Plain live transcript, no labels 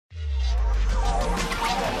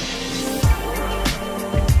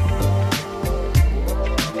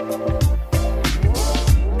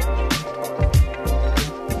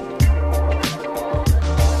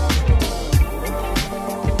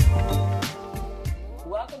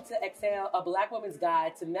Exhale, a Black woman's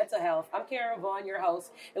guide to mental health. I'm Karen Vaughn, your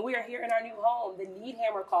host, and we are here in our new home, the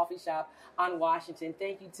Needhammer Coffee Shop on Washington.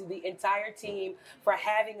 Thank you to the entire team for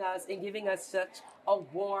having us and giving us such a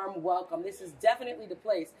warm welcome. This is definitely the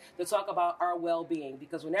place to talk about our well-being,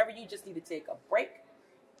 because whenever you just need to take a break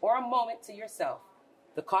or a moment to yourself,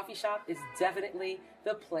 the coffee shop is definitely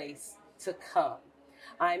the place to come.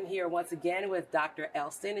 I'm here once again with Dr.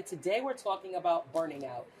 Elston, and today we're talking about burning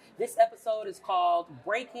out. This episode is called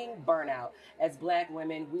Breaking Burnout. As Black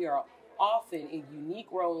women, we are often in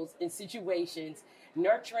unique roles and situations,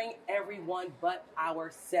 nurturing everyone but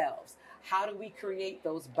ourselves. How do we create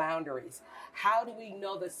those boundaries? How do we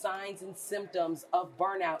know the signs and symptoms of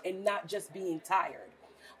burnout and not just being tired?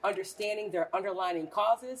 Understanding their underlying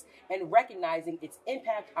causes and recognizing its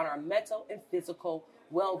impact on our mental and physical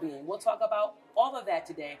well-being. We'll talk about all of that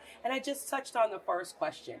today. And I just touched on the first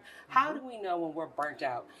question. How do we know when we're burnt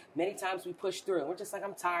out? Many times we push through. We're just like,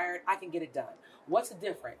 I'm tired, I can get it done. What's the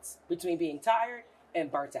difference between being tired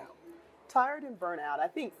and burnt out? Tired and burnout. I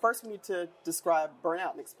think first we need to describe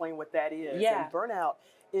burnout and explain what that is. Yeah. And burnout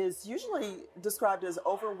is usually described as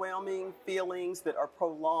overwhelming feelings that are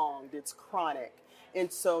prolonged. It's chronic.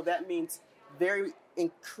 And so that means very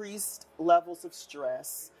increased levels of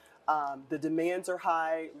stress. The demands are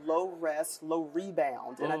high, low rest, low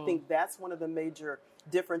rebound. And I think that's one of the major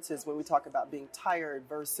differences when we talk about being tired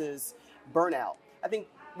versus burnout. I think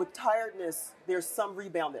with tiredness, there's some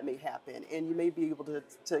rebound that may happen, and you may be able to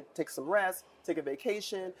take some rest, take a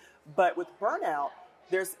vacation. But with burnout,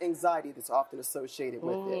 there's anxiety that's often associated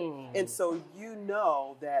with it. And so you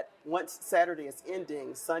know that once Saturday is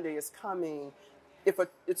ending, Sunday is coming. If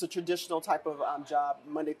it's a traditional type of job,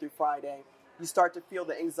 Monday through Friday, you start to feel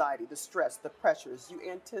the anxiety, the stress, the pressures. You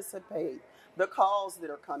anticipate the calls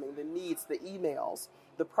that are coming, the needs, the emails,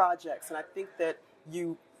 the projects. And I think that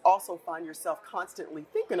you also find yourself constantly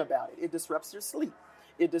thinking about it. It disrupts your sleep.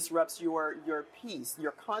 It disrupts your peace.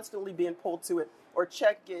 You're constantly being pulled to it or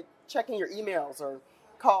checking your emails or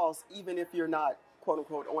calls, even if you're not, quote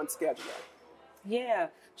unquote, on schedule. Yeah,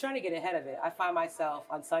 trying to get ahead of it. I find myself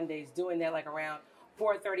on Sundays doing that like around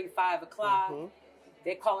 4:30, 5 o'clock.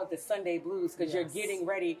 They call it the Sunday blues because you're getting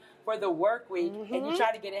ready for the work week and you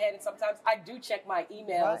try to get ahead. And sometimes I do check my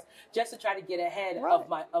emails just to try to get ahead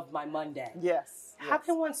of my Monday. Yes. How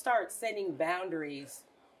can one start setting boundaries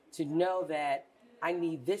to know that I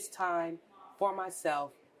need this time for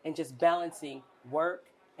myself and just balancing work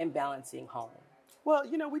and balancing home? Well,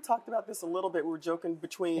 we talked about this a little bit. We were joking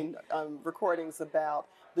between recordings about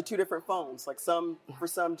the two different phones. Like for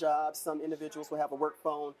some jobs, some individuals will have a work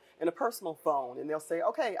phone and a personal phone. And they'll say,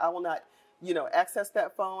 okay, I will not, access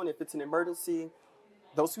that phone if it's an emergency.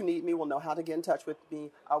 Those who need me will know how to get in touch with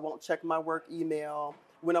me. I won't check my work email.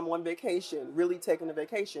 When I'm on vacation, really taking a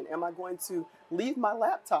vacation, am I going to leave my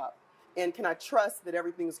laptop? And can I trust that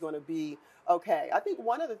everything is going to be okay? I think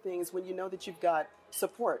one of the things when you know that you've got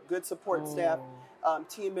support, good support staff,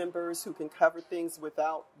 team members who can cover things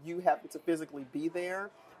without you having to physically be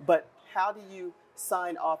there, but how do you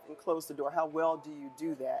sign off and close the door? How well do you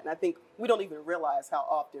do that? And I think we don't even realize how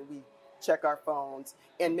often we check our phones,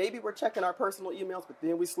 and maybe we're checking our personal emails, but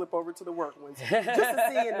then we slip over to the work ones just to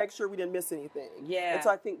see and make sure we didn't miss anything. Yeah. And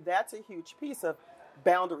so I think that's a huge piece of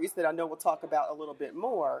boundaries that I know we'll talk about a little bit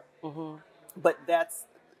more, but that's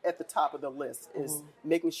at the top of the list is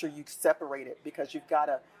making sure you separate it, because you've got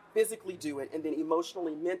to physically do it, and then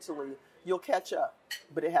emotionally, mentally, you'll catch up,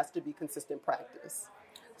 but it has to be consistent practice.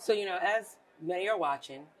 So, as many are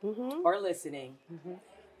watching or listening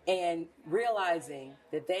and realizing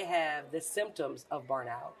that they have the symptoms of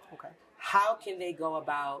burnout, how can they go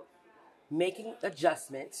about making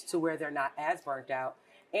adjustments to where they're not as burnt out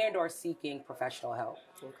and or seeking professional help?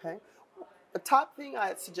 Okay. The top thing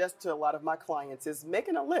I suggest to a lot of my clients is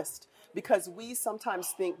making a list, because we sometimes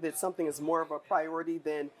think that something is more of a priority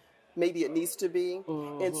than maybe it needs to be.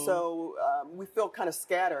 And so we feel kind of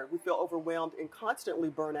scattered. We feel overwhelmed and constantly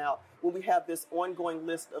burn out when we have this ongoing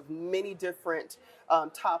list of many different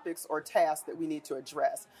topics or tasks that we need to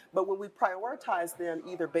address. But when we prioritize them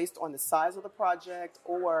either based on the size of the project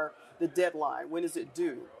or the deadline, when is it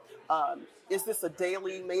due? Is this a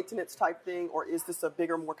daily maintenance type thing, or is this a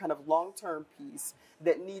bigger, more kind of long-term piece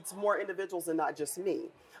that needs more individuals and not just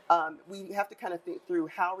me? We have to kind of think through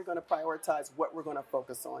how we're going to prioritize what we're going to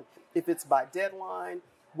focus on. If it's by deadline,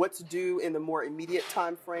 what's due in the more immediate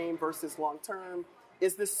time frame versus long-term.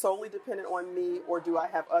 Is this solely dependent on me, or do I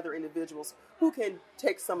have other individuals who can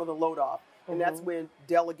take some of the load off? And that's when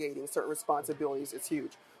delegating certain responsibilities is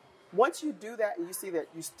huge. Once you do that and you see that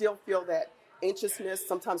you still feel that anxiousness,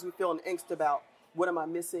 sometimes we feel an angst about what am I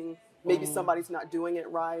missing? Maybe somebody's not doing it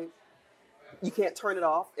right. you can't turn it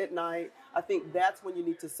off at night. I think that's when you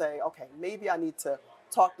need to say, okay, maybe I need to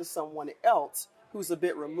talk to someone else who's a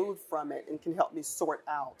bit removed from it and can help me sort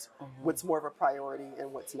out what's more of a priority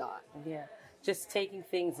and what's not. Yeah, just taking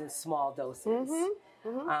things in small doses.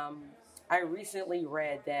 I recently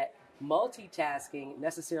read that multitasking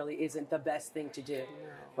necessarily isn't the best thing to do,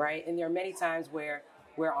 right? And there are many times where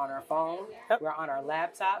we're on our phone, we're on our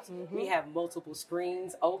laptops, we have multiple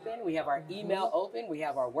screens open, we have our email open, we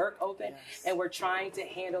have our work open, and we're trying to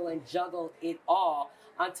handle and juggle it all.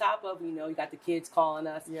 On top of, you got the kids calling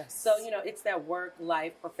us. Yes. So, it's that work,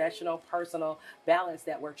 life, professional, personal balance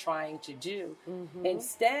that we're trying to do.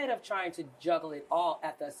 Instead of trying to juggle it all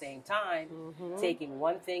at the same time, taking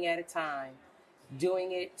one thing at a time,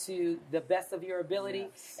 doing it to the best of your ability,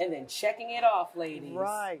 and then checking it off, ladies.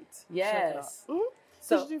 Right. Yes.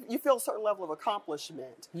 So you feel a certain level of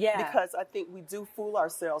accomplishment. Yeah. Because I think we do fool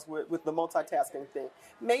ourselves with the multitasking thing.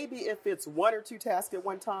 Maybe if it's one or two tasks at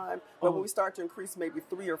one time, but when we start to increase maybe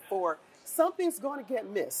 3 or 4, something's going to get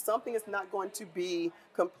missed. Something is not going to be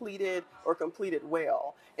completed or completed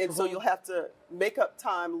well. And so you'll have to make up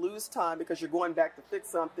time, lose time, because you're going back to fix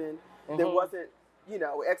something that wasn't,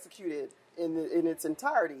 executed in its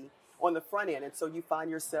entirety on the front end. And so you find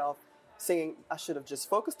yourself saying, I should have just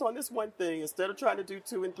focused on this one thing instead of trying to do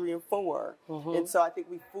 2 and 3 and 4. And so I think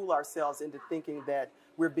we fool ourselves into thinking that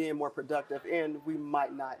we're being more productive, and we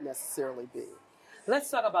might not necessarily be.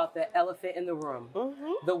 Let's talk about the elephant in the room.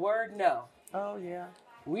 The word no. Oh, yeah.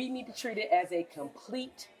 We need to treat it as a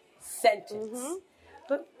complete sentence.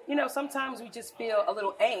 But, sometimes we just feel a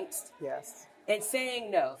little angst. Yes. And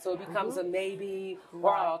saying no. So it becomes a maybe,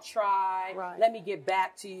 or I'll try, let me get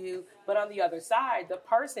back to you. But on the other side, the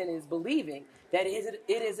person is believing that it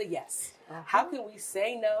is a yes. How can we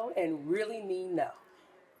say no and really mean no?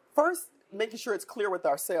 First, making sure it's clear with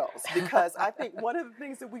ourselves, because I think one of the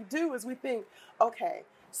things that we do is we think, okay,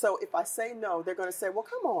 so if I say no, they're going to say, well,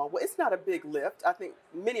 come on. Well, it's not a big lift. I think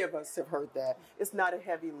many of us have heard that. It's not a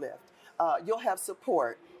heavy lift. You'll have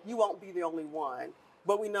support. You won't be the only one.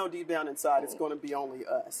 But we know deep down inside it's going to be only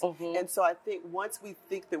us. And so I think once we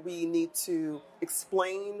think that we need to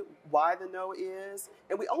explain why the no is,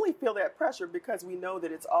 and we only feel that pressure because we know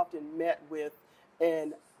that it's often met with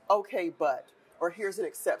an okay, but, or here's an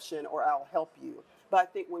exception, or I'll help you. But I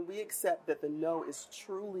think when we accept that the no is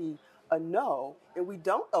truly a no, and we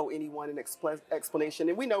don't owe anyone an explanation,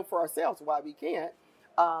 and we know for ourselves why we can't,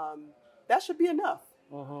 that should be enough.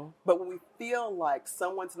 But when we feel like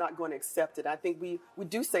someone's not going to accept it, I think we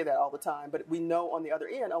do say that all the time, but we know on the other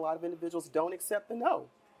end, a lot of individuals don't accept the no.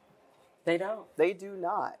 They don't. They do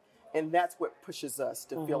not. And that's what pushes us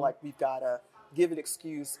to feel like we've got to give an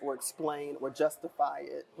excuse or explain or justify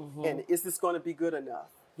it. And is this going to be good enough?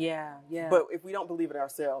 Yeah. But if we don't believe it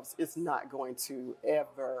ourselves, it's not going to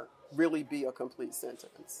ever really be a complete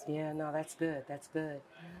sentence. Yeah, no, that's good. That's good.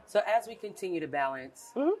 So as we continue to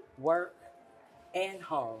balance work and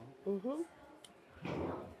home,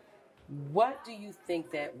 what do you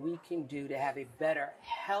think that we can do to have a better,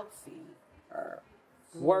 healthier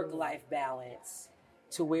work-life balance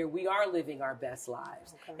to where we are living our best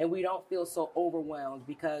lives and we don't feel so overwhelmed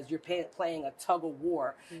because you're playing a tug of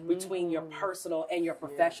war between your personal and your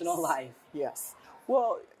professional life? Yes.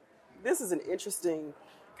 Well, this is an interesting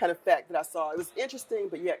kind of fact that I saw. It was interesting,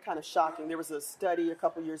 but yet kind of shocking. There was a study a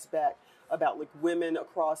couple years back about women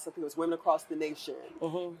across, I think it was women across the nation.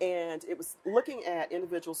 And it was looking at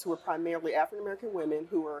individuals who were primarily African-American women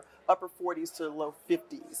who were upper 40s to low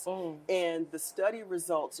 50s. And the study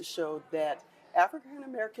results showed that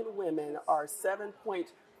African-American women are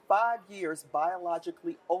 7.5 years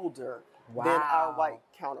biologically older than our white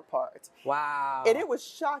counterparts. And it was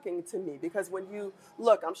shocking to me because when you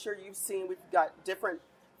look, I'm sure you've seen, we've got different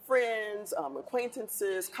friends,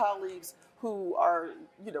 acquaintances, colleagues who are,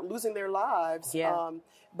 losing their lives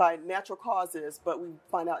by natural causes, but we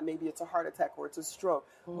find out maybe it's a heart attack or it's a stroke.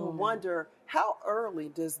 We wonder, how early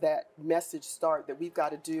does that message start that we've got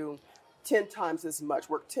to do 10 times as much,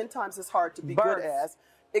 work 10 times as hard to be good as,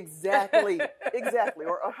 exactly,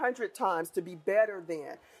 or 100 times to be better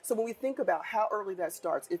than. So when we think about how early that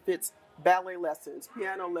starts, if it's ballet lessons,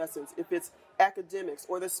 piano lessons, if it's academics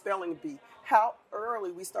or the spelling bee, how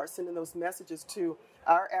early we start sending those messages to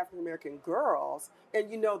our African-American girls,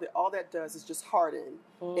 and you know that all that does is just harden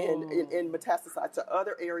and metastasize to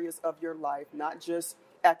other areas of your life, not just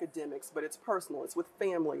academics, but it's personal, it's with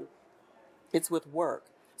family, it's with work.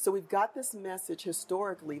 So we've got this message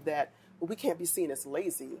historically that we can't be seen as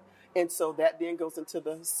lazy. And so that then goes into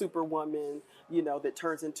the superwoman, that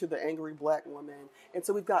turns into the angry black woman. And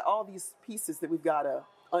so we've got all these pieces that we've got to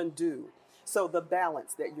undo. So the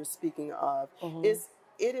balance that you're speaking of is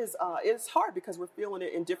it's hard because we're feeling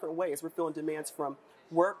it in different ways. We're feeling demands from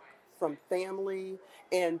work, from family,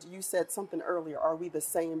 and you said something earlier. Are we the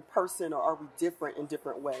same person, or are we different in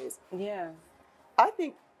different ways? Yeah. I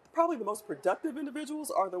think probably the most productive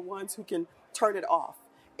individuals are the ones who can turn it off,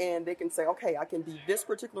 and they can say, okay, I can be this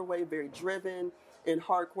particular way, very driven and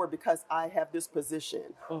hardcore because I have this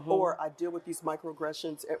position, or I deal with these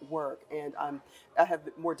microaggressions at work, and I have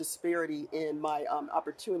more disparity in my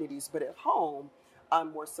opportunities, but at home,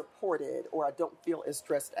 I'm more supported, or I don't feel as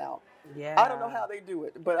stressed out. Yeah. I don't know how they do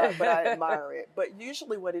it, but I admire it. But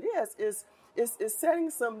usually what it is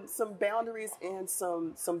setting some boundaries and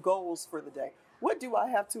some goals for the day. What do I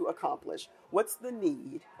have to accomplish? What's the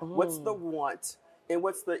need? What's the want? And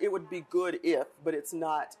it would be good if, but it's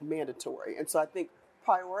not mandatory. And so I think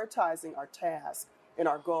prioritizing our tasks and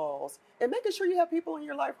our goals and making sure you have people in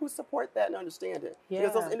your life who support that and understand it. Yeah.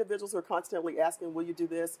 Because those individuals who are constantly asking, will you do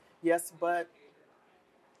this? Yes, but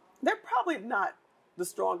they're probably not the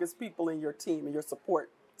strongest people in your team and your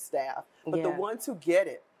support staff. But the ones who get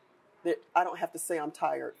it, that I don't have to say I'm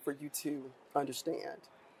tired for you to understand.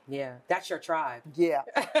 Yeah, that's your tribe. Yeah,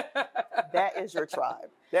 that is your tribe.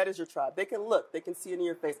 That is your tribe. They can look, they can see it in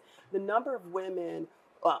your face. The number of women,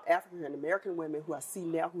 African and American women who I see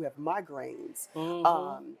now who have migraines,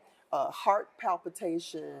 heart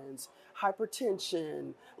palpitations,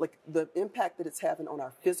 hypertension, like the impact that it's having on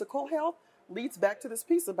our physical health leads back to this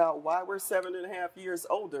piece about why we're 7.5 years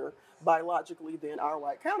older biologically than our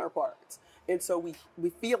white counterparts. And so we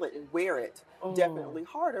feel it and wear it definitely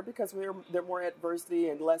harder because there's more adversity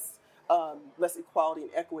and less equality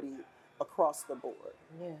and equity across the board.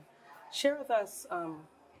 Yeah. Share with us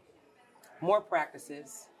more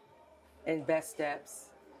practices and best steps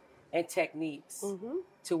and techniques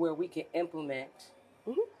to where we can implement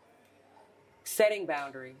setting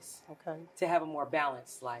boundaries to have a more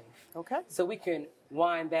balanced life. Okay. So we can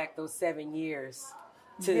wind back those 7 years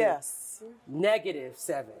to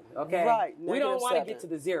 -7. Okay. Right. We don't want to get to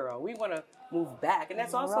the 0. We want to move back. And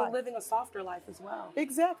that's also living a softer life as well.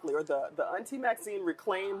 Exactly. Or the Auntie Maxine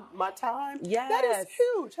Reclaim My Time. Yes. That is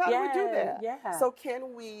huge. How do we do that? Yeah. So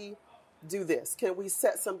can we do this? Can we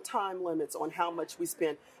set some time limits on how much we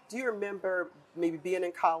spend? Do you remember maybe being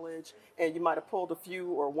in college and you might have pulled a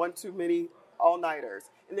few or one too many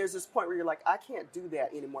all-nighters? And there's this point where you're like, I can't do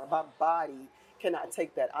that anymore. My body cannot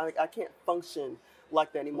take that. I can't function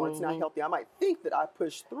like that anymore. It's not healthy. I might think that I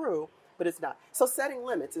pushed through, but it's not. So setting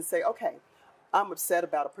limits and say, okay, I'm upset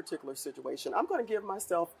about a particular situation. I'm going to give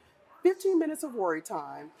myself 15 minutes of worry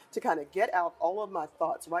time to kind of get out all of my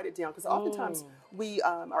thoughts, write it down. Because oftentimes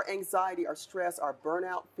our anxiety, our stress, our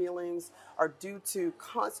burnout feelings are due to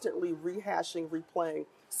constantly rehashing, replaying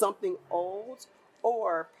something old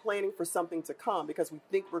or planning for something to come because we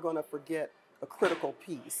think we're going to forget a critical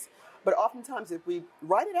piece. But oftentimes if we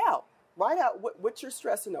write out what you're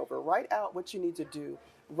stressing over, write out what you need to do,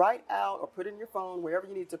 write out or put it in your phone, wherever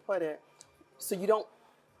you need to put it, so you don't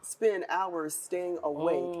spend hours staying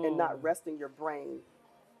awake and not resting your brain.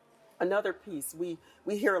 Another piece, we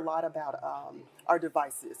hear a lot about our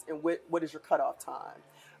devices and what is your cutoff time.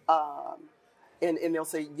 And they'll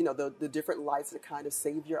say, the different lights that kind of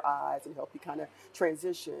save your eyes and help you kind of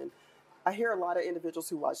transition. I hear a lot of individuals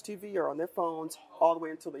who watch TV or on their phones all the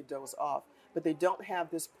way until they doze off, but they don't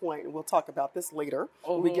have this point, and we'll talk about this later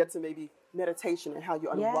when we get to maybe meditation and how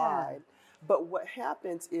you unwind. But what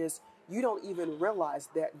happens is you don't even realize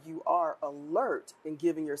that you are alert in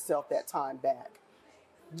giving yourself that time back.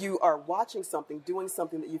 You are watching something, doing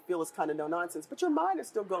something that you feel is kind of no nonsense, but your mind is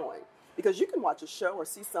still going. Because you can watch a show or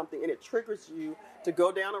see something and it triggers you to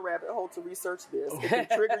go down a rabbit hole to research this. It can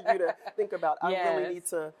trigger you to think about, I really need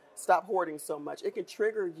to stop hoarding so much. It can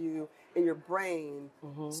trigger you and your brain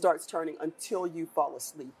starts turning until you fall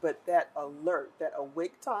asleep. But that alert, that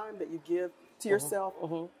awake time that you give to yourself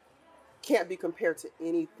can't be compared to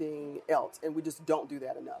anything else. And we just don't do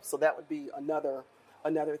that enough. So that would be another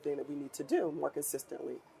thing that we need to do more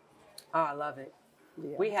consistently. Oh, I love it.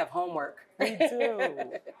 Yeah. We have homework. We do.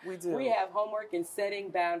 We do. We have homework in setting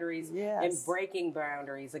boundaries and breaking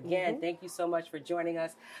boundaries. Again, thank you so much for joining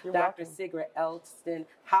us, You're Dr. welcome. Sigrid Elston.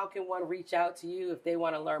 How can one reach out to you if they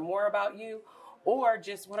want to learn more about you or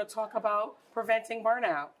just want to talk about preventing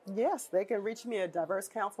burnout? Yes, they can reach me at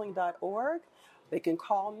diversecounseling.org. They can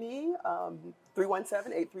call me,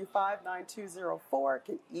 317-835-9204.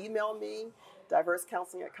 Can email me,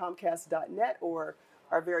 diversecounseling@comcast.net, or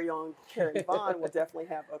our very own Karen Vaughn will definitely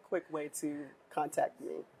have a quick way to contact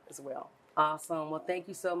me as well. Awesome. Well, thank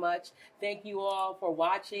you so much. Thank you all for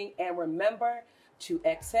watching. And remember to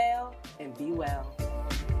exhale and be well.